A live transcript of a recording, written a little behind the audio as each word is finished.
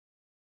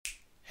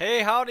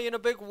Hey, howdy, and a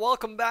big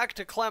welcome back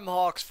to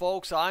Clemhawks,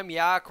 folks. I'm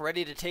Yak,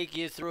 ready to take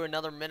you through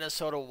another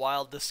Minnesota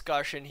Wild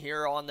discussion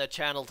here on the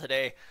channel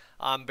today.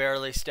 I'm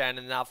barely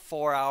standing that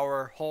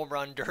 4-hour home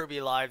run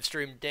derby live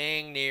stream.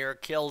 Dang near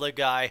killed a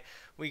guy.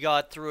 We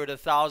got through it,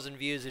 1,000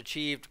 views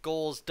achieved,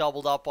 goals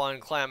doubled up on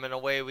Clem, and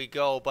away we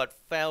go. But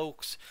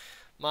folks,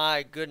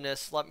 my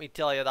goodness, let me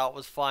tell you, that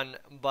was fun.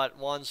 But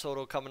Juan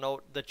Soto coming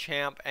out the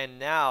champ, and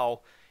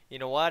now, you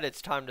know what?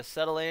 It's time to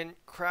settle in,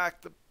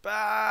 crack the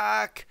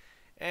back,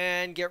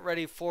 and get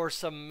ready for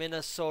some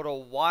Minnesota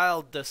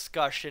Wild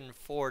discussion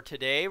for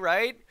today,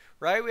 right?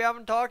 Right? We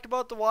haven't talked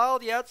about the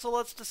Wild yet, so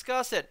let's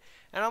discuss it.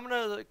 And I'm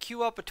going to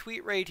queue up a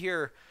tweet right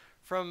here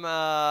from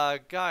a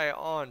guy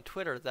on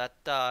Twitter that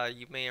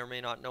you may or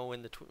may not know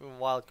in the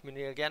Wild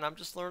community. Again, I'm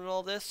just learning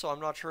all this, so I'm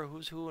not sure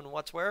who's who and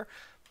what's where.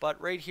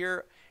 But right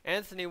here,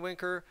 Anthony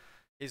Winker,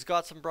 he's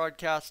got some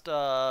broadcast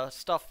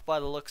stuff by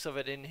the looks of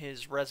it in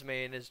his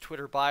resume, in his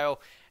Twitter bio.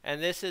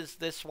 And this is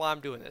why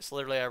I'm doing this.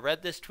 Literally, I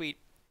read this tweet,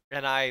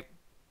 and I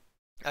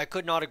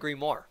could not agree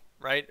more,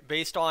 right?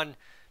 Based on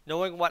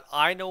knowing what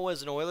I know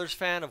as an Oilers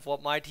fan of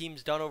what my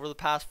team's done over the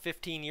past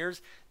 15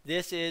 years,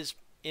 this is,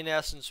 in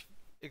essence,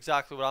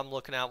 exactly what I'm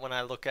looking at when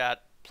I look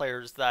at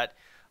players that,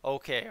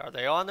 okay, are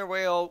they on their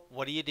way out?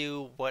 What do you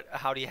do?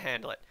 How do you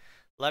handle it?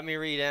 Let me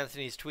read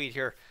Anthony's tweet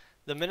here.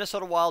 The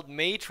Minnesota Wild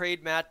may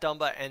trade Matt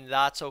Dumba, and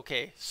that's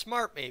okay.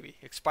 Smart, maybe.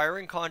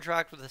 Expiring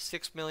contract with a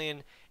 $6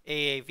 million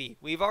AAV.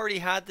 We've already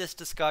had this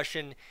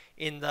discussion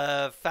in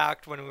the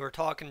fact when we were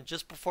talking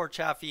just before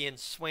Chaffee and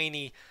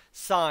Sweeney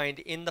signed,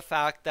 in the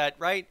fact that,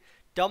 right,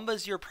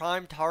 Dumba's your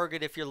prime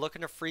target if you're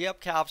looking to free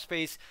up cap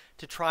space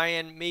to try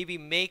and maybe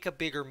make a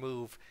bigger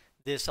move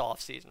this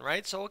offseason,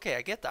 right? So, okay,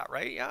 I get that,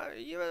 right? Yeah,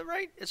 you're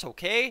right. It's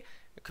okay.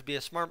 It could be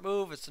a smart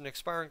move. It's an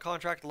expiring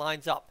contract.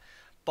 Lines up.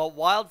 But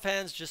Wild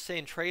fans just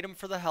saying trade him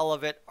for the hell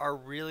of it are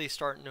really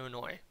starting to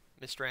annoy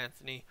Mr.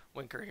 Anthony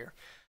Winker here.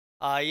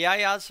 Yeah,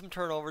 he has some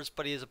turnovers,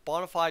 but he is a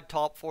bona fide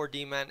top 4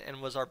 D-man and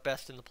was our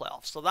best in the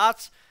playoffs. So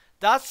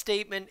that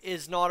statement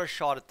is not a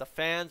shot at the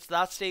fans.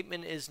 That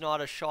statement is not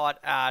a shot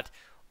at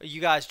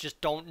you guys just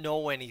don't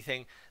know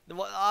anything.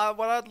 What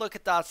I'd look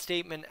at that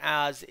statement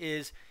as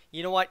is,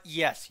 you know what?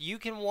 Yes, you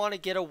can want to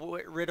get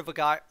rid of a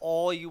guy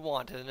all you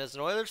want. And as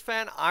an Oilers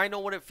fan, I know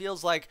what it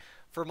feels like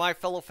for my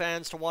fellow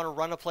fans to want to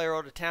run a player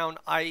out of town,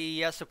 i.e.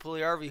 Jesse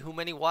Puljujärvi, who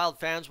many Wild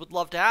fans would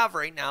love to have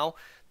right now.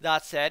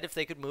 That said, if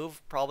they could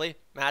move, probably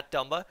Matt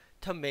Dumba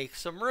to make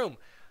some room.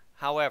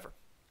 However,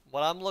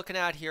 what I'm looking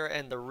at here,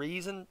 and the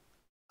reason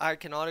I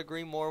cannot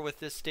agree more with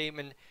this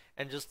statement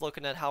and just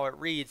looking at how it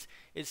reads,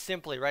 is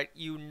simply, right,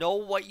 you know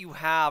what you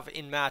have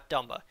in Matt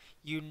Dumba.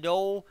 You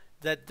know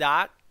that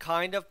that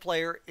kind of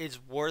player is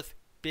worth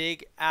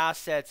big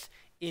assets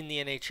in the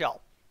NHL.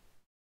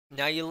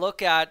 Now you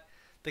look at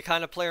the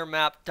kind of player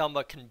Matt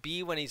Dumba can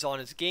be when he's on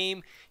his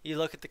game. You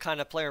look at the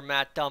kind of player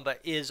Matt Dumba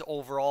is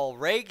overall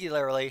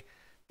regularly.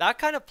 That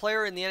kind of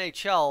player in the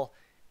NHL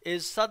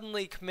is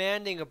suddenly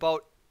commanding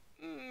about,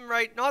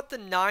 right, not the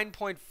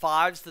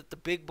 9.5s that the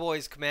big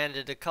boys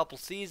commanded a couple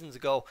seasons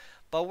ago,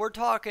 but we're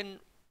talking,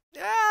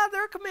 yeah,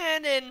 they're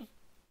commanding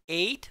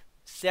 8,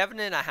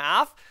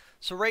 7.5.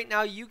 So right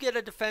now you get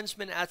a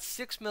defenseman at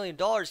 $6 million.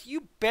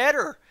 You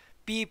better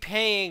be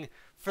paying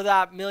for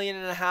that $1.5 million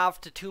to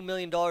 $2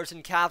 million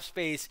in cap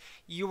space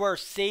you are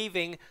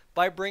saving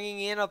by bringing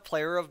in a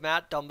player of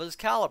Matt Dumba's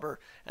caliber.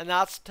 And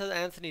that's to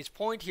Anthony's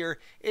point here,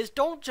 is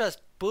don't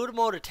just boot him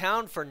out of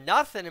town for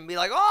nothing and be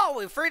like, oh,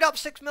 we freed up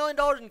 $6 million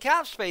in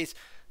cap space.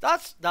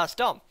 That's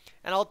dumb.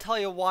 And I'll tell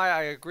you why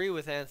I agree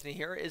with Anthony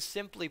here is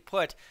simply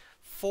put,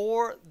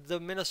 for the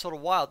Minnesota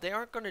Wild, they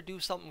aren't going to do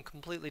something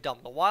completely dumb.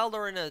 The Wild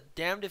are in a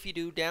damned if you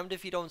do, damned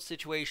if you don't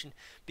situation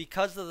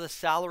because of the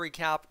salary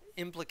cap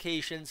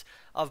implications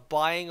of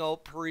buying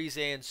out Parise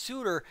and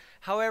Suter.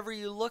 However,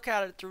 you look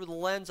at it through the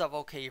lens of,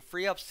 okay, you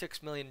free up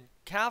 $6 million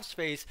cap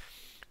space,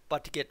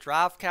 but to get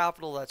draft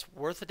capital that's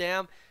worth a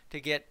damn,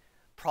 to get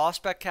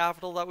prospect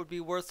capital that would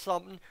be worth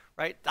something,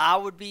 right?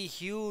 That would be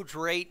huge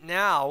right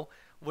now.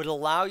 Would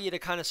allow you to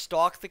kind of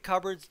stock the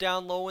cupboards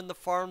down low in the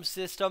farm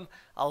system,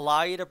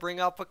 allow you to bring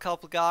up a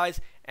couple guys,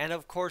 and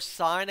of course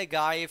sign a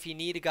guy if you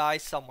need a guy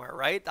somewhere,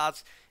 right?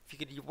 That's if you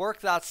could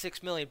work that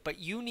 $6 million. But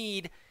you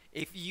need,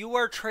 if you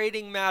are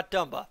trading Matt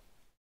Dumba,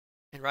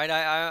 and right,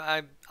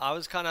 I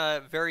was kind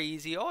of very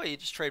easy. Oh, you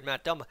just trade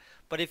Matt Dumba.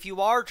 But if you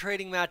are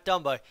trading Matt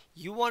Dumba,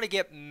 you want to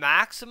get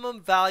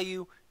maximum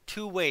value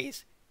 2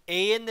 ways: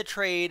 A, in the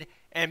trade,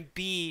 and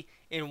B,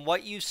 in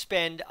what you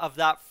spend of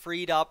that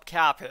freed up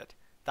cap hit.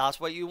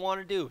 That's what you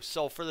want to do.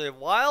 So for the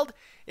Wild,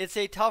 it's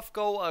a tough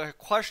go, a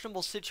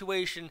questionable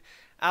situation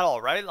at all,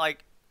 right?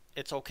 Like,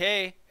 it's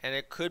okay, and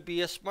it could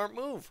be a smart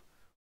move.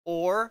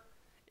 Or,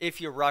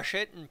 if you rush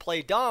it and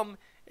play dumb,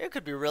 it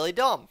could be really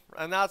dumb.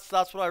 And that's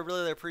what I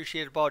really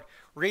appreciate about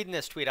reading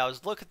this tweet. I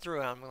was looking through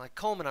it, I'm like,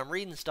 Coleman, I'm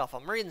reading stuff.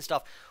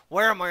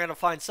 Where am I going to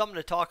find something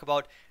to talk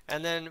about?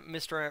 And then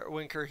Mr.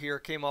 Winker here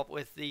came up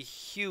with the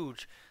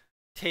huge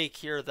take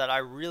here that I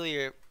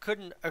really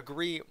couldn't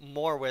agree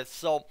more with.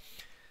 So,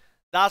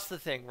 that's the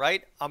thing,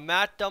 right? A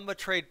Matt Dumba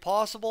trade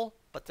possible?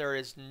 but there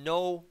is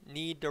no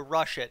need to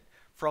rush it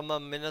from a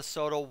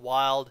Minnesota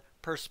Wild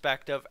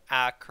perspective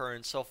at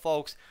current. So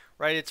folks,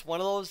 right, it's one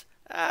of those,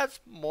 that's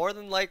more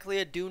than likely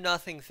a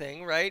do-nothing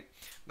thing, right?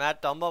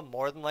 Matt Dumba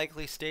more than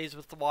likely stays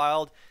with the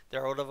Wild.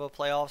 They're out of a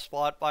playoff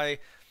spot by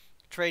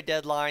trade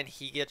deadline.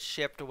 He gets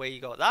shipped, away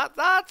you go.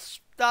 That's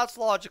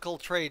logical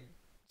trade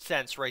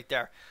sense right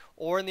there.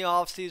 Or in the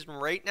offseason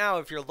right now,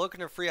 if you're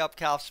looking to free up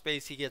cap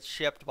space, he gets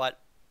shipped.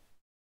 But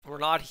we're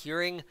not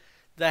hearing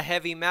the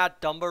heavy Matt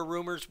Dumba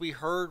rumors we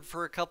heard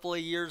for a couple of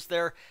years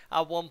there.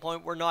 At one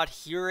point, we're not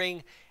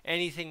hearing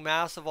anything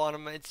massive on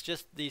him. It's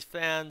just these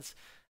fans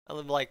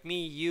like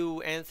me,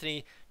 you,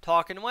 Anthony,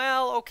 talking,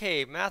 well,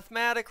 okay,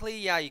 mathematically,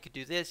 yeah, you could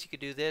do this, you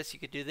could do this, you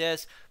could do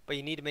this, but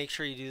you need to make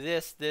sure you do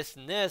this, this,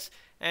 and this,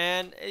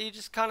 and you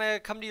just kind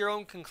of come to your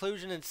own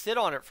conclusion and sit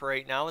on it for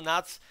right now, and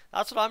that's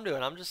what I'm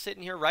doing. I'm just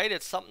sitting here, right?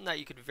 It's something that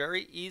you could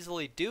very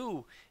easily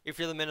do if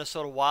you're the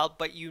Minnesota Wild,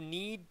 but you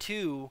need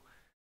to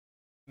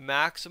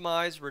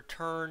maximize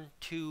return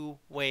two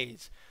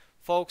ways.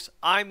 Folks,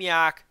 I'm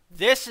Yak.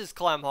 This is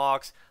Clem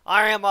Hawks.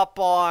 I am up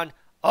on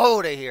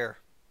out of here.